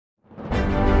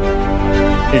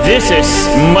This is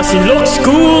Masinloc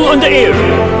School on the Air,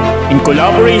 in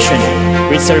collaboration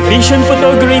with Servition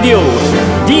Photog Radio,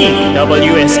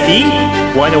 DWSP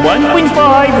 101.5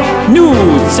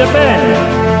 News Japan.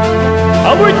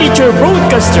 Our teacher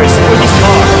broadcasters for this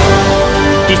are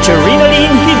Teacher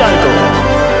Rinalyn Hidalgo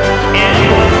and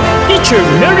Teacher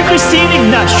Mary Christine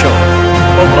Ignacio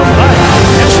of Bamban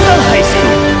National High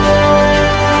School.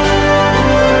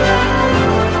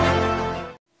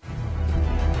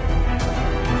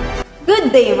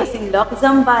 Good day, Masinloc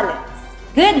Zambales.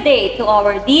 Good day to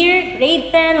our dear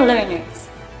grade 10 learners.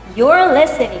 You're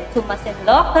listening to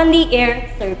Masinloc on the Air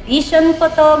Servition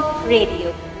Photog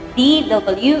Radio,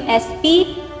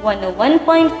 DWSP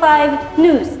 101.5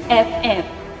 News FM.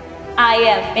 I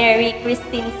am Mary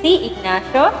Christine C.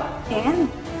 Ignacio And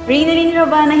Rinalyn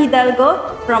Rabana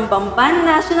Hidalgo from Bamban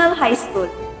National High School.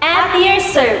 at your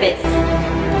service.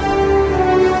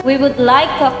 We would like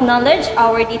to acknowledge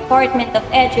our Department of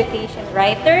Education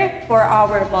writer for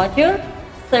our module,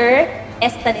 Sir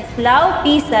Estanislao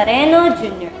P. Sareno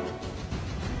Jr.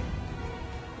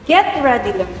 Get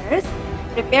ready, learners.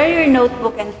 Prepare your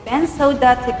notebook and pen so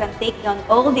that you can take down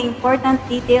all the important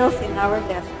details in our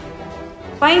lesson.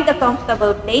 Find a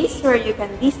comfortable place where you can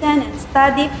listen and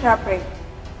study properly.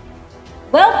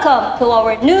 Welcome to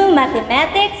our new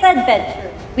mathematics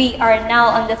adventure. We are now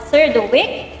on the third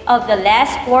week of the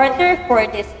last quarter for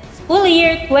this school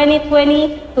year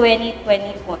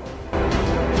 2020-2021.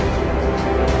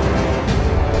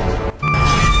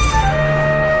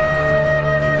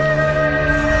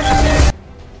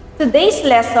 Today's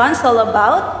lesson is all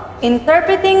about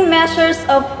interpreting measures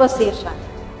of position.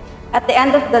 At the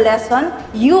end of the lesson,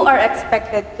 you are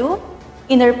expected to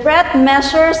interpret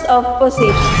measures of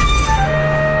position.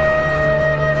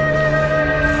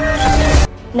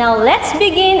 Now let's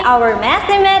begin our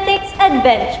mathematics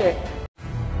adventure.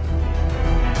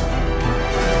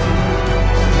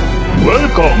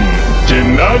 Welcome to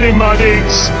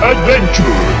Mathematics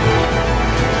Adventure.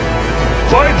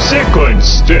 5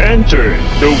 seconds to enter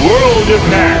the world of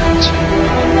math.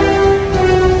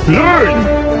 Learn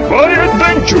by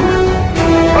adventure.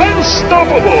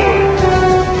 Unstoppable.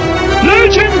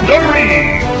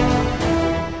 Legendary.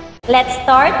 Let's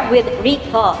start with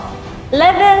recall.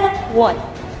 Level 1.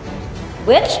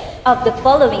 Which of the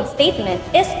following statement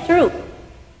is true?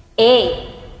 A.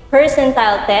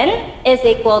 Percentile 10 is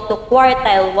equal to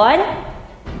quartile 1.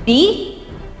 B.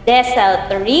 Decile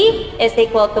 3 is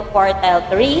equal to quartile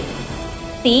 3.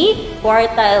 C.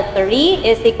 Quartile 3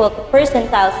 is equal to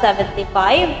percentile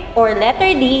 75. Or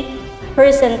letter D.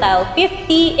 Percentile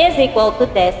 50 is equal to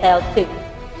decile 2.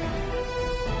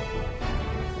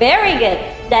 Very good.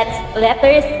 That's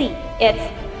letter C. It's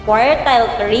quartile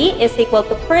 3 is equal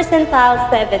to percentile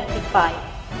 75.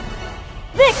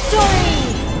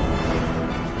 Victory!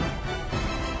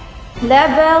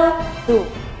 Level 2.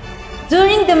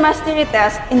 During the mastery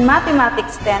test in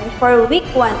Mathematics 10 for week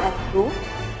 1 and 2,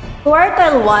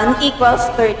 quartile 1 equals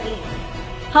 13.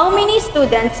 How many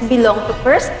students belong to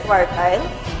first quartile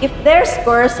if their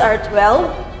scores are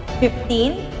 12,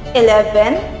 15,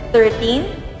 11,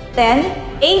 13, 10,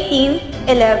 18,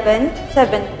 11,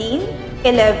 17,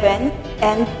 11,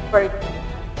 and 14?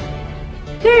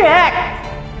 Correct!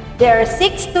 There are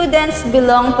 6 students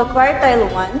belong to quartile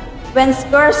 1 when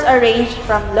scores are ranged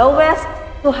from lowest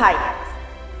to highest.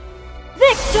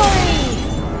 Victory!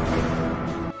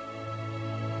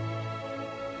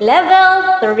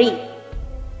 Level 3.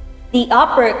 The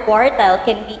upper quartile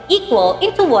can be equal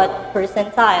into what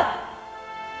percentile?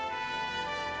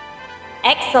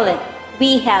 Excellent!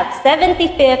 We have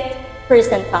 75th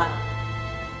percentile.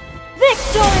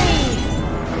 Victory!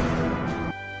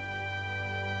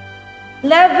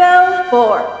 Level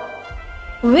 4.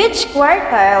 Which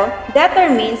quartile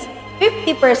determines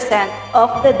 50%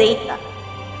 of the data?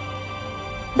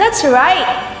 That's right!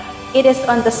 It is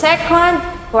on the second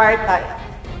quartile.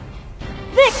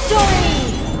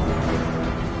 Victory!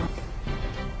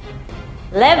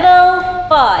 Level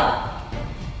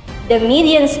 5. The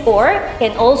median score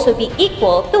can also be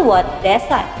equal to what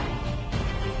decile?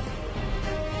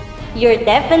 You're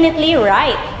definitely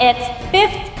right. It's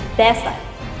 5th decile.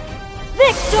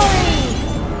 Victory!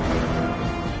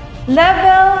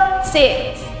 Level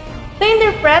 6. To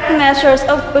interpret measures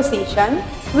of position,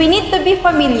 we need to be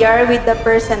familiar with the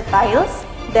percentiles,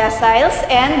 deciles,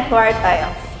 and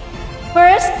quartiles.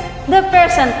 First, the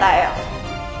percentile.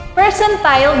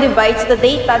 Percentile divides the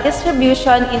data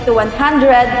distribution into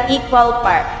 100 equal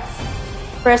parts.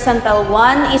 Percentile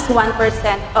 1 is 1%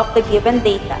 of the given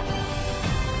data.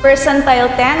 Percentile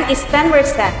 10 is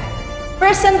 10%.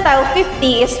 Percentile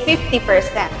 50 is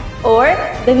 50%, or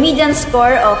the median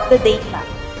score of the data.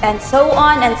 and so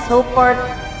on and so forth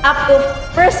up to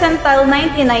percentile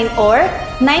 99 or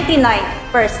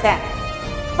 99%.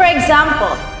 For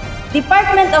example,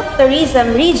 Department of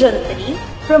Tourism Region 3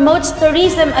 promotes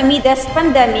tourism amid this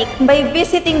pandemic by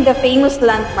visiting the famous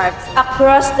landmarks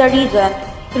across the region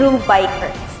through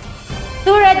bikers.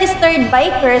 2 registered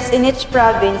bikers in each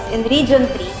province in Region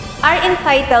 3 are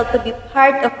entitled to be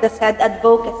part of the said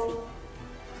advocacy.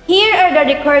 Here are the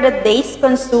recorded days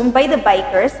consumed by the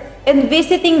bikers in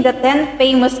visiting the 10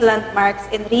 famous landmarks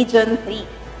in Region 3.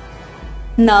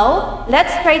 Now,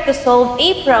 let's try to solve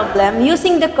a problem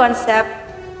using the concept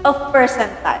of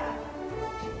percentile.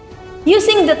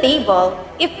 Using the table,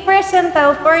 if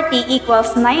percentile 40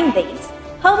 equals 9 days,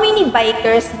 how many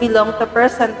bikers belong to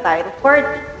percentile 40?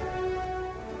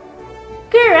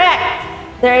 Correct!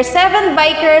 There are 7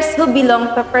 bikers who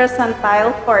belong to percentile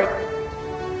 40.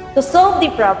 To solve the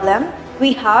problem,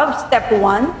 we have step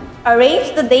 1,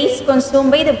 arrange the days consumed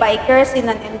by the bikers in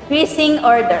an increasing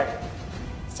order.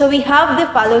 So we have the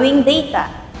following data.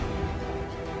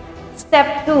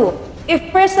 Step 2, if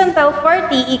percentile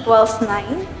 40 equals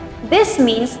 9, this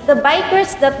means the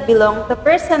bikers that belong to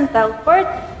percentile 40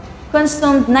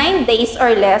 consumed 9 days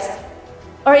or less,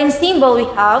 or in symbol we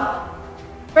have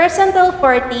percentile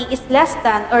 40 is less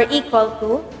than or equal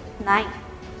to 9.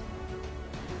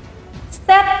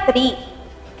 Step 3.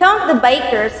 Count the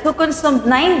bikers who consumed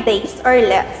 9 days or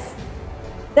less.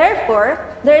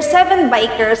 Therefore, there are 7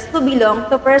 bikers who belong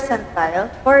to percentile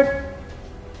 40.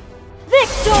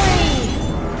 Victory!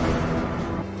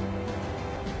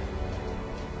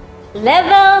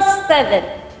 Level 7.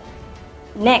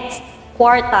 Next,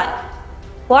 quartile.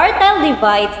 Quartile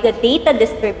divides the data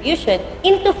distribution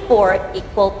into 4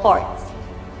 equal parts.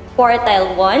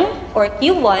 Quartile 1 or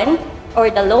Q1 or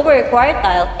the lower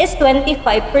quartile is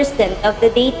 25% of the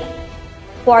data.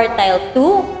 Quartile 2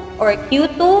 or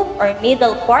Q2 or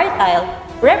middle quartile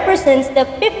represents the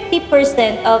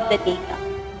 50% of the data.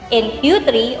 And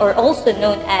Q3 or also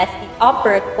known as the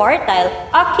upper quartile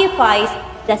occupies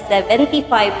the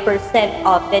 75%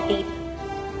 of the data.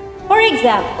 For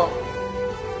example,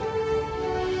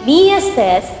 Mia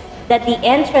says that the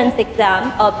entrance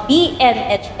exam of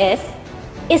BNHS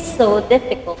is so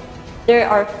difficult. There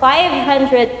are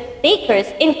 500 takers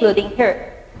including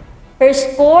her. Her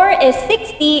score is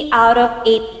 60 out of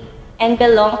 80 and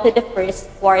belongs to the first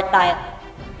quartile.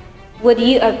 Would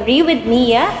you agree with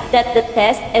Mia that the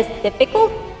test is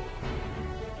difficult?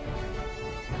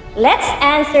 Let's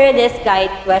answer these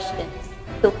guide questions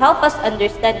to help us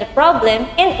understand the problem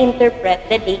and interpret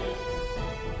the data.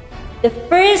 The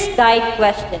first guide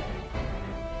question: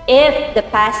 if the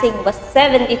passing was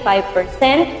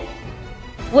 75%,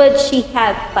 would she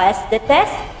have passed the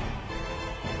test?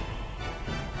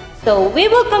 So we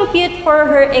will compute for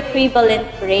her equivalent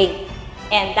grade,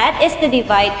 and that is to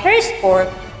divide her score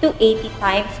to 80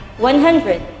 times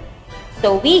 100.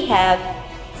 So we have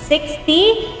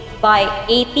 60 by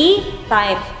 80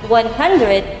 times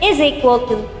 100 is equal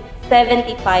to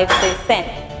 75%.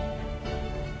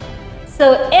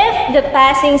 So if the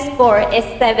passing score is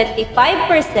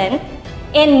 75%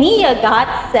 and Mia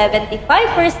got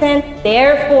 75%,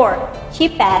 therefore she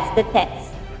passed the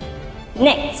test.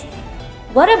 Next,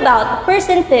 what about the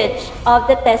percentage of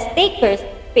the test takers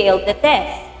failed the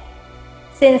test?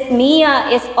 Since Mia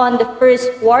is on the first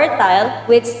quartile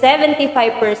with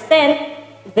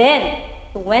 75%, then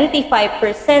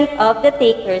 25% of the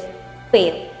takers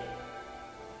failed.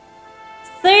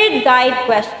 Third guide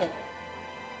question: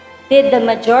 did the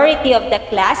majority of the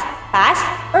class pass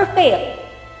or fail?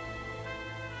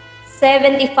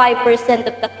 75%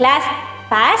 of the class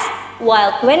passed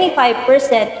while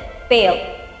 25% failed.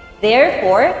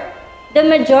 Therefore, the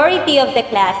majority of the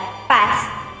class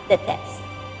passed the test.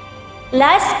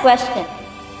 Last question: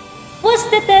 was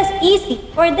the test easy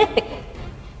or difficult?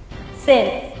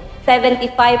 Since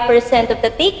 75% of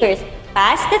the takers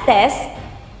passed the test,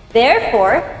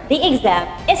 therefore, the exam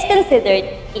is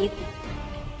considered easy.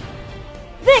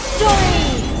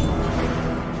 Victory!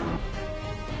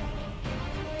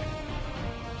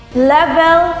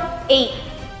 Level 8.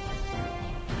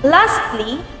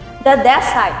 Lastly, the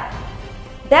decile.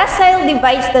 Decile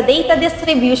divides the data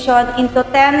distribution into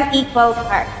 10 equal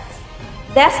parts.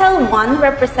 Decile 1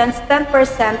 represents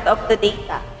 10% of the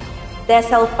data.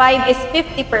 Decile 5 is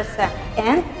 50%,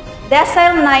 and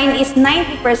decile 9 is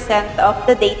 90% of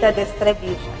the data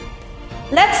distribution.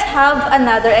 Let's have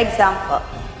another example.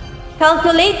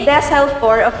 Calculate decile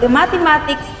 4 of the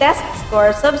mathematics test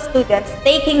scores of students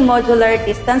taking modular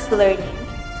distance learning,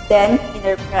 then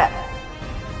interpret.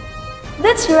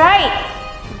 That's right!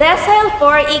 Decile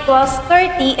 4 equals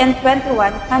 30 and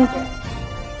 21 hundredths.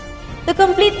 To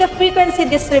complete the frequency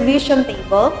distribution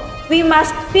table, we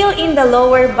must fill in the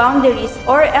lower boundaries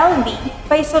or LB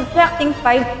by subtracting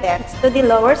 5/10 to the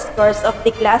lower scores of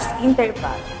the class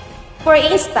interval. For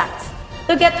instance,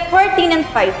 to get 14 and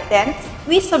 5/10,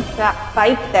 we subtract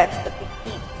 5/10 to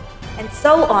 15, and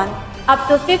so on up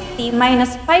to 50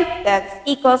 minus 5/10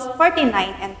 equals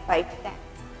 49 and 5/10.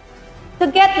 To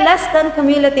get less than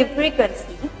cumulative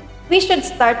frequency, we should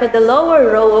start with the lower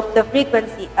row of the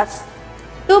frequency as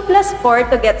 2 plus 4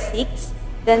 to get 6,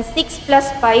 then 6 plus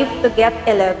 5 to get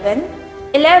 11,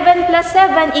 11 plus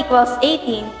 7 equals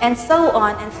 18, and so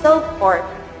on and so forth,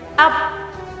 up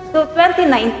to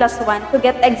 29 plus 1 to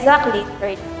get exactly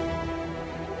 30.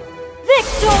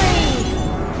 Victory!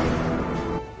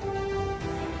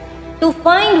 To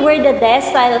find where the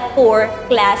decile for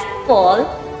class fall,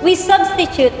 we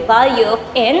substitute value of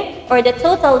n, or the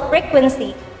total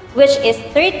frequency, which is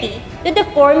 30, to the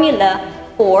formula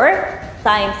 4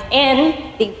 times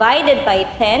n divided by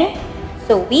 10.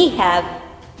 So we have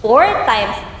 4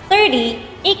 times 30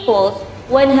 equals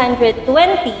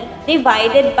 120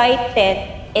 divided by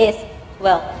 10 is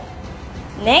 12.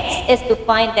 Next is to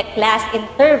find the class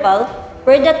interval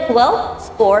where the 12th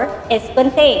score is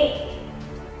contained.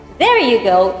 There you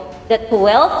go. The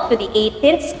 12th to the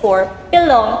 18th score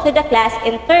belong to the class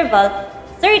interval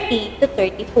 30 to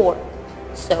 34.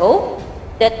 So,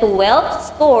 the 12th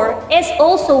score is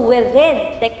also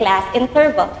within the class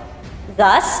interval.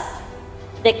 Thus,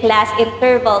 the class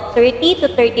interval 30 to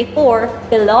 34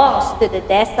 belongs to the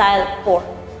decile 4.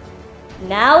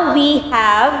 Now we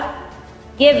have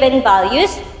given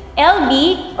values.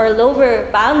 LB, or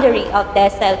lower boundary of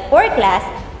decile 4 class,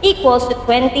 equals to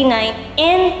 29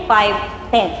 and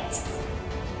 5/10.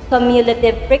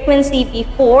 Cumulative frequency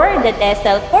before the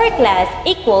decile 4 class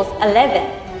equals 11.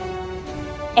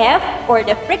 F, or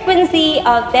the frequency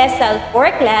of decile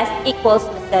 4 class, equals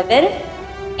 7.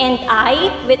 And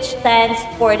I, which stands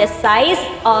for the size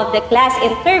of the class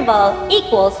interval,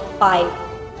 equals 5.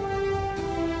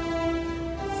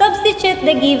 Substitute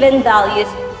the given values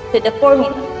to the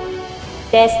formula.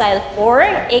 Decile 4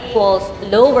 equals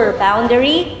lower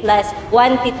boundary plus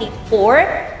quantity 4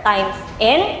 times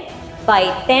n by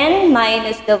 10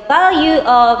 minus the value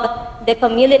of the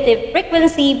cumulative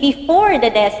frequency before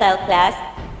the decile class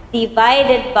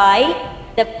divided by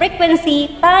the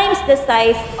frequency times the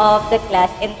size of the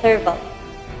class interval.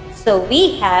 So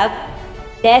we have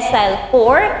decile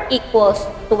 4 equals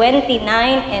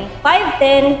 29 and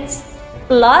 5/10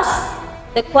 plus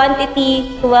the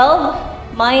quantity 12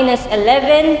 minus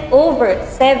 11 over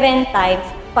 7 times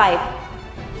 5.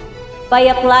 By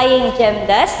applying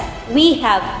GEMDAS, we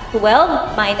have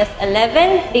 12 minus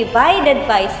 11 divided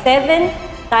by 7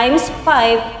 times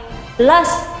 5 plus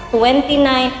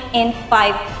 29 and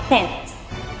 5/10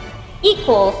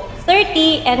 equals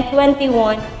 30 and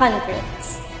 21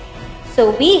 hundredths.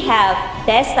 So we have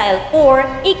decile 4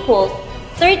 equals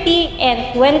 30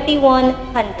 and 21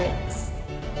 hundredths.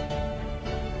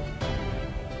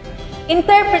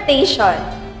 Interpretation.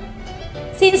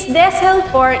 Since decile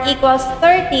 4 equals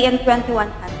 30 and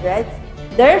 21 hundredths,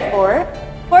 therefore,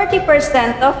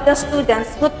 40% of the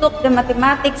students who took the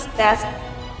mathematics test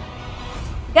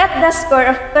got the score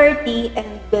of 30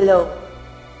 and below.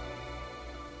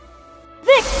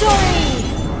 Victory!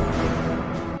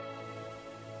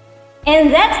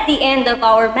 And that's the end of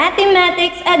our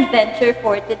mathematics adventure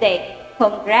for today.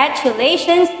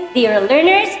 Congratulations, dear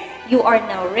learners! You are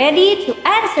now ready to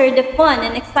answer the fun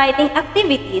and exciting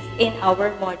activities in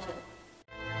our module.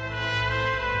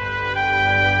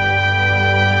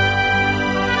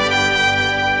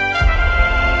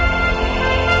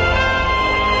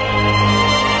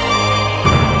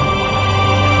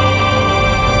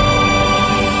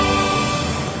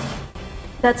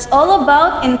 That's all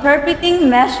about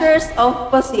interpreting measures of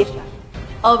position.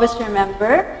 Always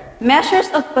remember, measures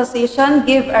of position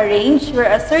give a range where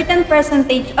a certain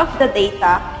percentage of the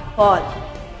data fall.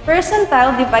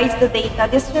 Percentile divides the data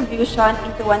distribution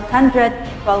into 100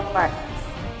 equal parts.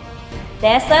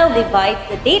 Decile divides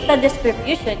the data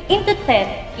distribution into 10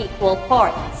 equal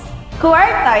parts.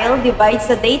 Quartile divides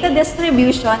the data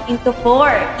distribution into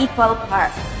 4 equal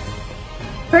parts.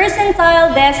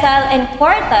 Percentile, decile, and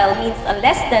quartile means a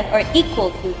less than or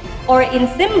equal to, or in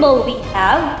symbol we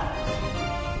have,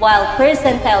 while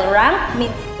percentile rank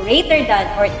means greater than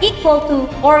or equal to,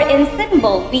 or in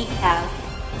symbol we have.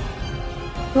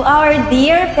 To our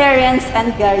dear parents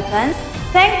and guardians,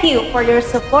 thank you for your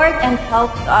support and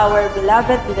help to our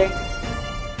beloved learners.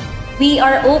 We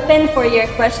are open for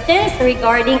your questions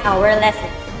regarding our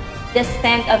lessons. Just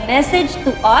send a message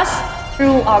to us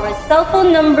through our cell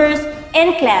phone numbers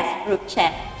and class group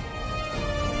chat.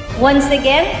 Once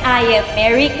again, I am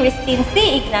Mary Christine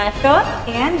C. Ignacio.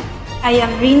 And I am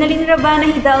Rinalyn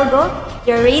Rabana Hidalgo,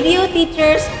 your radio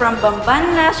teachers from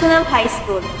Bamban National High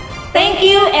School. Thank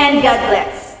you and God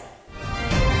bless.